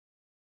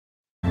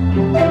The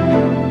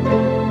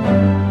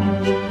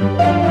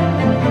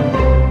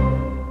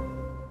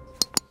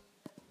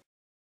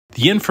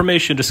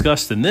information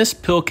discussed in this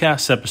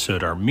PILCast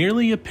episode are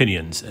merely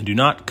opinions and do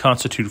not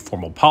constitute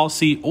formal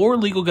policy or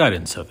legal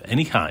guidance of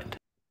any kind.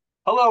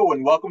 Hello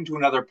and welcome to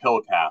another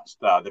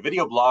PILCast, the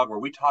video blog where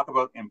we talk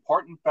about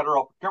important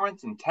federal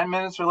procurements in 10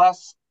 minutes or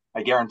less.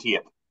 I guarantee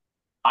it.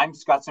 I'm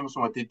Scott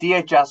Simpson with the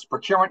DHS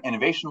Procurement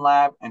Innovation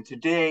Lab, and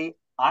today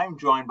I'm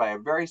joined by a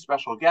very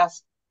special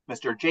guest,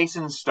 Mr.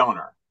 Jason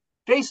Stoner.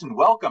 Jason,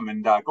 welcome,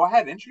 and go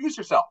ahead, introduce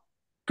yourself.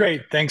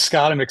 Great. Thanks,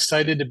 Scott. I'm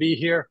excited to be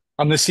here.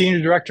 I'm the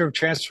Senior Director of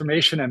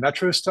Transformation at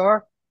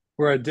MetroStar.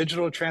 We're a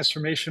digital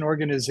transformation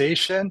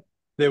organization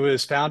that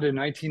was founded in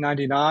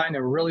 1999, and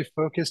we're really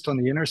focused on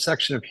the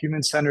intersection of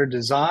human-centered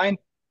design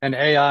and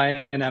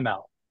AI and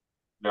ML.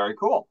 Very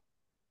cool.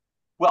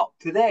 Well,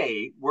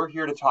 today we're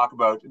here to talk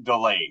about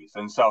delays.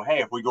 And so, hey,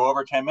 if we go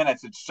over 10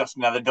 minutes, it's just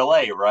another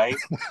delay, right?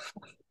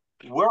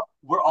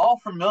 We're all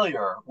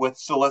familiar with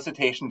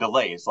solicitation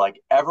delays.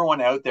 Like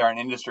everyone out there in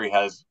industry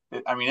has,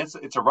 I mean,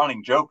 it's a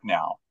running joke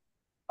now.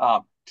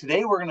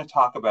 Today, we're going to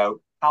talk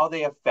about how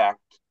they affect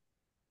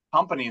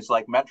companies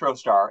like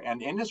MetroStar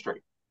and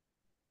industry.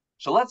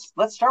 So let's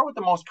start with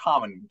the most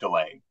common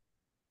delay.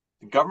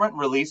 The government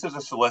releases a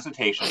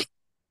solicitation.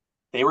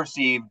 They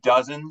receive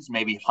dozens,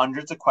 maybe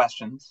hundreds of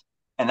questions,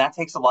 and that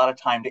takes a lot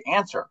of time to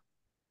answer.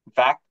 In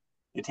fact,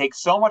 it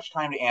takes so much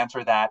time to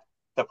answer that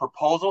the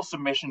proposal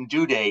submission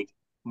due date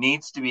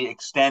needs to be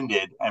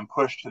extended and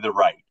pushed to the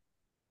right.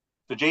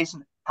 So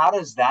Jason, how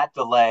does that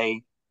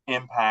delay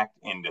impact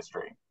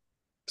industry?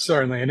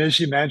 Certainly. And as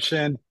you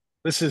mentioned,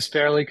 this is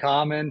fairly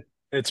common.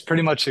 It's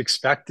pretty much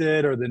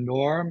expected or the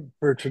norm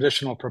for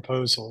traditional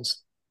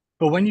proposals.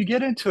 But when you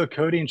get into a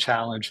coding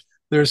challenge,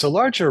 there's a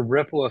larger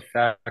ripple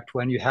effect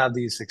when you have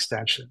these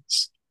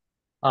extensions.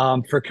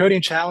 For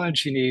coding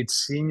challenge, you need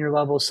senior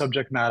level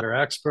subject matter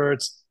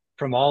experts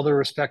from all the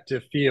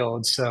respective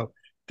fields. So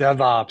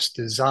DevOps,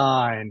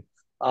 design,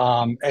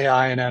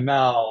 AI and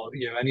ML,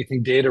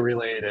 anything data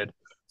related.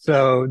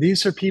 So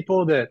these are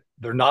people that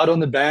they're not on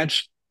the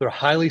bench. They're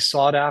highly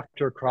sought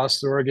after across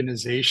the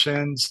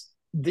organizations.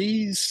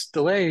 These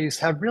delays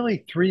have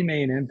really three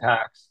main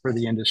impacts for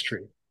the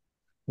industry.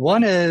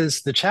 One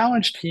is the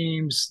challenge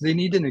teams, they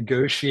need to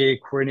negotiate,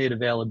 coordinate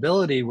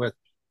availability with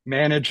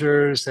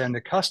managers and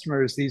the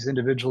customers these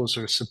individuals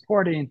are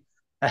supporting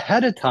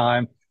ahead of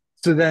time,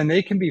 so then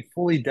they can be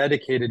fully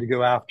dedicated to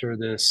go after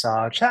this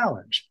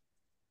challenge.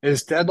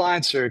 As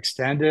deadlines are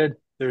extended,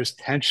 there's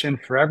tension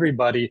for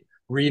everybody,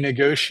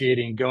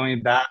 renegotiating,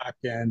 going back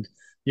and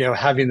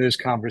having those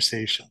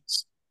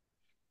conversations.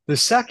 The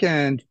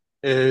second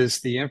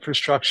is the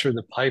infrastructure,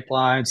 the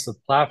pipelines, the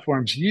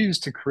platforms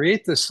used to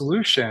create the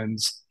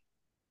solutions.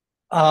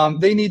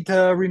 They need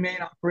to remain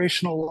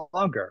operational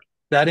longer.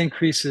 That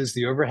increases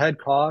the overhead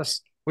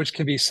costs, which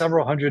can be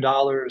several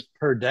 $100s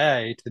per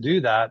day to do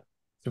that.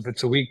 If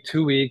it's a week,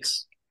 2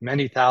 weeks,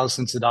 many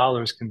thousands of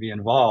dollars can be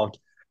involved.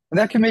 And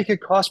that can make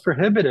it cost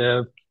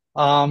prohibitive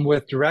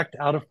with direct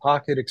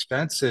out-of-pocket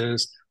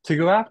expenses to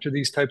go after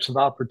these types of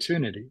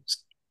opportunities.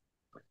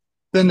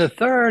 Then the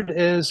third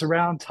is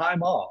around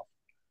time off.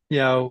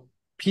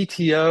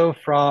 PTO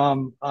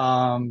from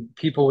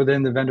people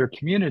within the vendor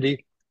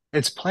community,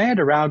 it's planned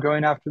around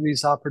going after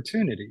these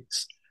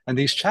opportunities and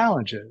these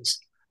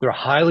challenges. They're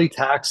highly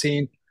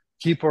taxing.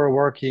 People are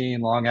working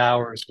long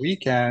hours,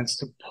 weekends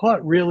to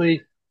put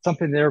really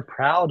something they're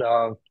proud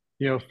of,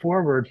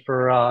 forward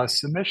for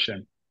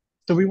submission.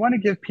 So we want to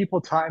give people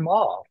time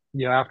off,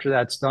 after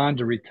that's done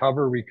to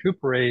recover,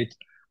 recuperate,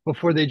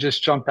 before they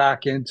just jump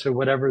back into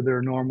whatever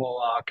their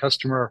normal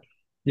customer,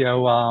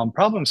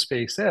 problem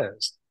space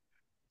is.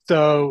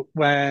 So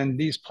when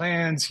these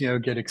plans,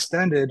 get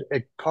extended,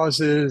 it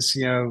causes,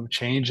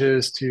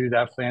 changes to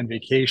that planned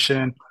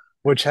vacation,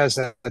 which has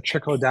a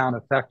trickle-down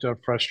effect of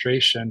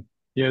frustration,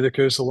 that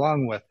goes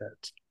along with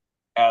it.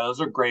 Yeah,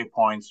 those are great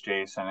points,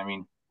 Jason. I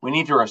mean, we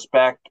need to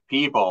respect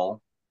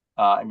people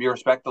and be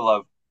respectful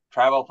of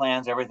travel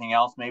plans, everything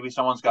else. Maybe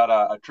someone's got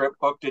a trip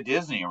booked to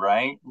Disney,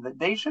 right?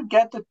 They should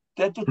get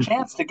the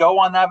chance to go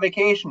on that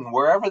vacation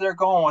wherever they're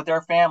going with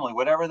their family,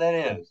 whatever that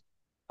is.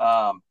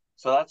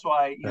 So that's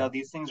why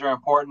these things are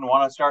important.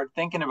 Want to start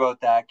thinking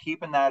about that,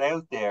 keeping that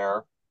out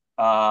there.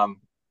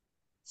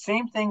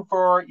 Same thing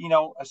for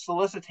a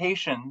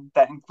solicitation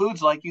that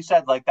includes, like you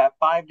said, like that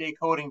 5-day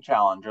coding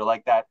challenge or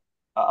like that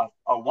a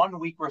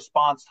 1-week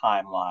response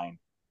timeline.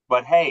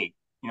 But hey,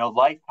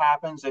 life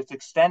happens. It's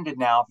extended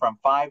now from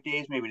 5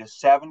 days, maybe to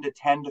 7 to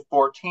 10 to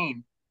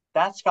 14.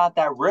 That's got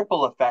that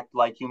ripple effect,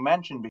 like you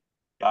mentioned.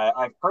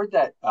 I've heard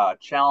that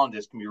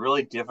challenges can be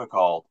really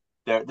difficult.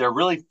 They're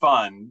really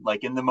fun,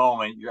 like in the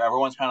moment,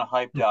 everyone's kind of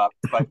hyped up.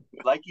 But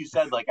like you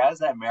said, like as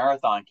that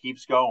marathon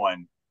keeps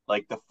going,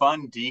 like the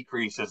fun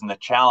decreases and the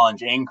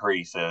challenge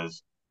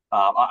increases.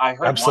 I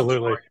heard Absolutely.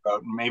 one story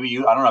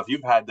about I don't know if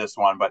you've had this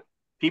one, but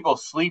people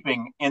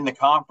sleeping in the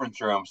conference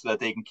room so that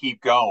they can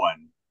keep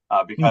going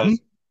because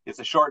it's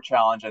a short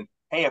challenge. And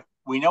hey, if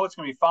we know it's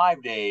going to be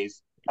 5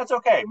 days, that's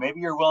okay. Maybe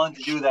you're willing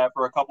to do that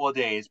for a couple of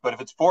days. But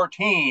if it's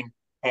 14,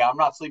 hey, I'm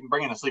not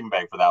bringing a sleeping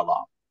bag for that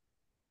long.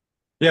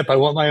 Yep, I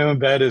want my own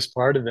bed as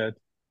part of it.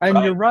 And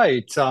Right. you're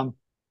right.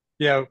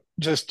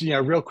 Just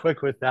real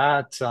quick with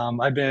that,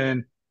 I've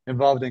been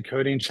involved in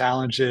coding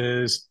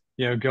challenges,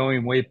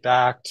 going way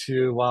back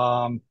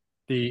to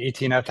the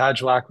 18F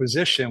Agile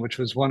acquisition, which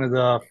was one of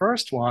the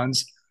first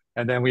ones.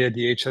 And then we had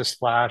the HS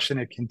Flash, and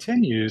it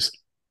continues.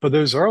 For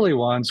those early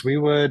ones, we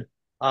would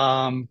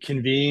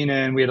convene,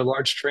 and we had a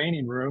large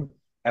training room,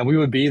 and we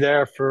would be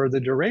there for the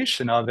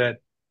duration of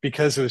it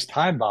because it was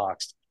time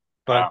boxed.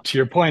 Yeah. But to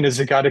your point, as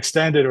it got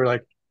extended, we're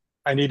like,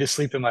 I need to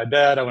sleep in my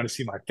bed. I want to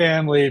see my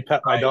family,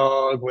 pet my Right.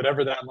 dog,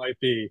 whatever that might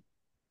be.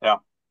 Yeah.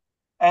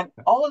 And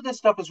all of this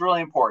stuff is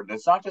really important.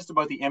 It's not just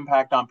about the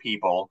impact on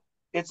people.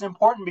 It's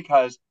important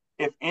because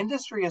if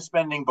industry is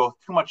spending both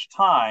too much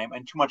time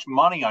and too much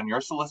money on your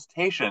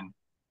solicitation,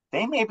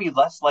 they may be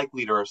less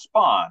likely to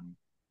respond,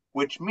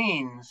 which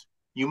means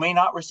you may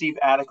not receive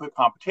adequate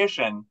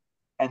competition.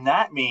 And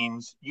that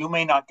means you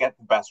may not get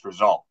the best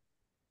result.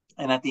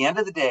 And at the end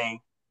of the day,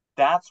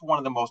 that's one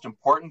of the most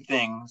important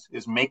things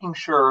is making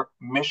sure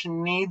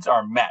mission needs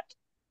are met.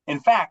 In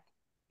fact,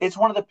 it's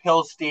one of the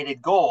PIL's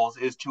stated goals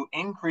is to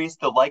increase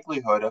the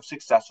likelihood of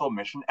successful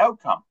mission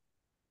outcome.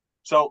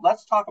 So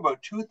let's talk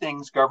about two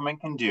things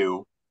government can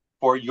do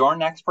for your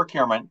next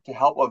procurement to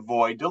help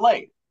avoid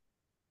delay.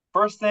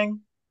 First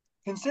thing,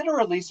 consider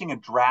releasing a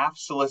draft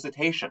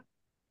solicitation.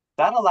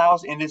 That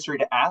allows industry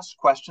to ask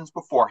questions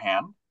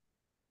beforehand,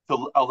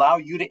 to allow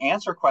you to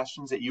answer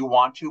questions that you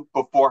want to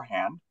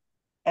beforehand,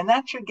 and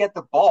that should get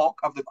the bulk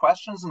of the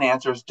questions and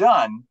answers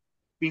done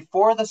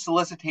before the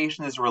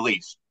solicitation is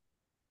released.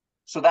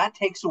 So that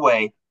takes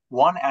away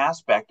one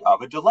aspect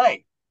of a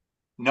delay.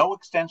 No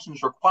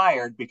extensions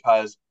required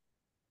because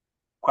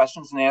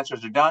questions and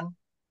answers are done.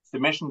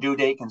 Submission due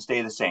date can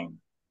stay the same.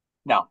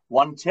 Now,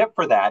 one tip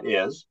for that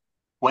is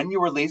when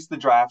you release the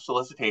draft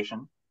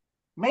solicitation,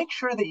 make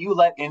sure that you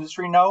let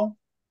industry know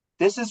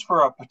this is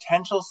for a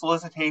potential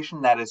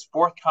solicitation that is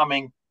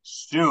forthcoming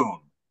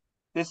soon.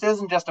 This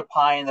isn't just a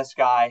pie in the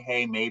sky,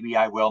 hey, maybe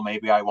I will,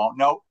 maybe I won't.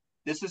 No,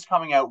 this is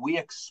coming out. We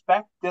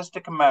expect this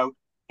to come out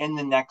in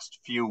the next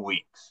few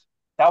weeks.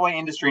 That way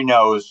industry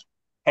knows,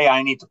 hey,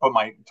 I need to put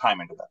my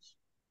time into this.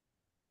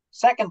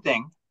 Second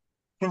thing,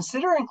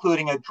 consider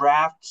including a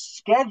draft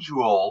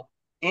schedule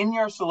in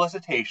your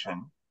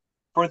solicitation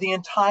for the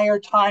entire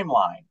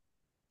timeline,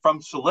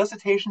 from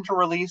solicitation to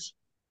release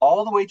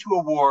all the way to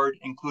award,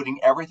 including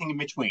everything in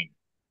between.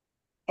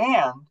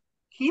 And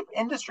keep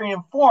industry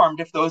informed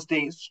if those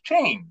dates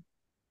change.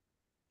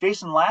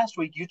 Jason, last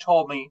week you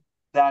told me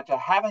that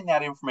having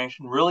that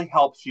information really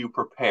helps you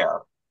prepare.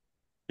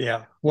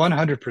 Yeah,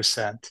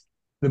 100%.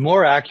 The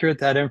more accurate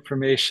that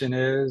information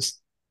is,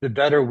 the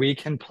better we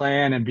can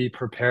plan and be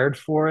prepared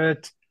for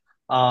it.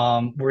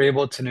 We're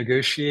able to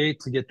negotiate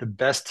to get the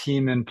best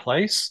team in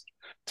place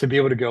to be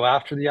able to go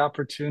after the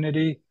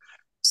opportunity.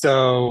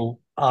 So,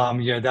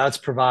 that's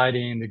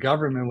providing the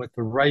government with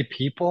the right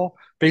people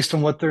based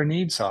on what their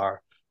needs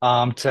are,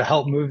 to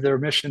help move their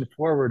mission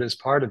forward as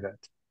part of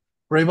it.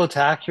 We're able to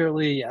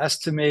accurately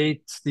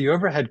estimate the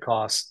overhead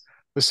costs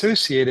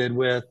associated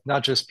with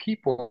not just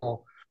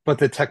people, but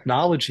the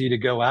technology to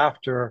go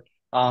after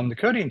the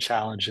coding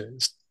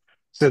challenges.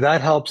 So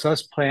that helps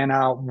us plan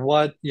out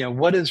what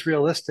is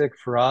realistic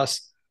for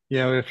us.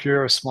 If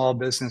you're a small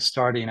business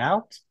starting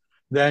out,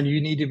 then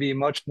you need to be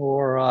much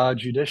more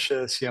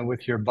judicious,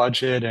 with your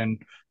budget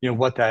and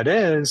what that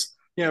is,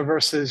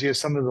 versus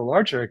some of the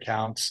larger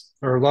accounts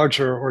or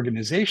larger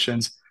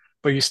organizations.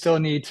 But you still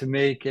need to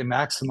make and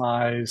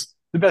maximize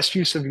the best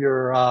use of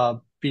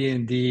your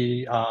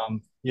B&D,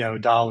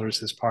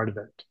 dollars as part of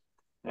it.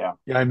 Yeah.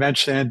 Yeah, I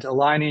mentioned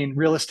aligning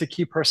realistic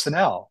key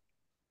personnel.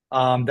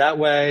 That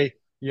way,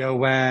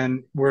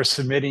 when we're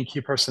submitting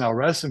key personnel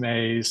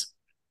resumes,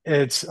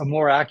 it's a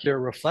more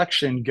accurate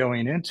reflection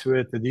going into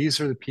it that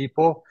these are the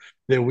people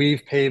that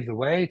we've paved the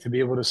way to be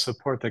able to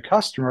support the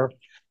customer.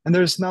 And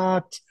there's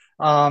not,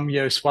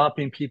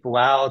 swapping people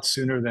out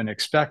sooner than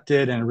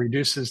expected, and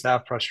reduces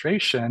that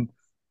frustration,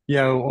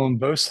 on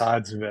both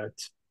sides of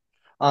it.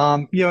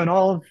 And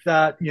all of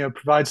that,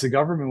 provides the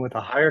government with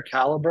a higher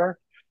caliber,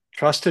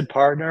 trusted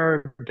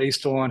partner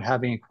based on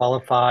having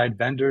qualified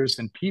vendors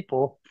and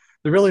people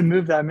to really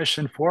move that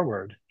mission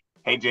forward.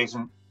 Hey,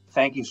 Jason,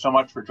 thank you so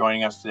much for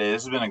joining us today.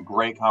 This has been a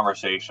great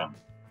conversation.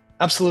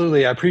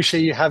 Absolutely. I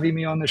appreciate you having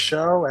me on the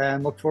show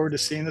and look forward to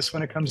seeing this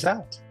when it comes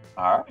out.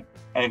 All right.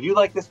 And if you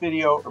like this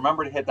video,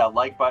 remember to hit that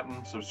like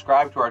button,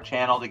 subscribe to our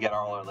channel to get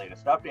all our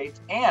latest updates.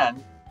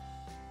 And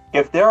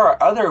if there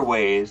are other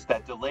ways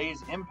that delays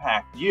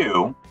impact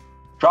you,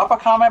 drop a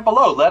comment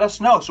below. Let us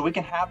know so we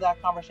can have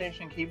that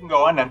conversation, keep them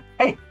going. And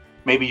hey,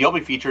 maybe you'll be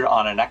featured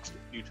on a next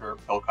future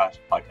PILCast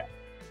podcast.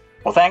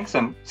 Well, thanks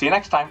and see you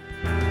next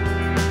time.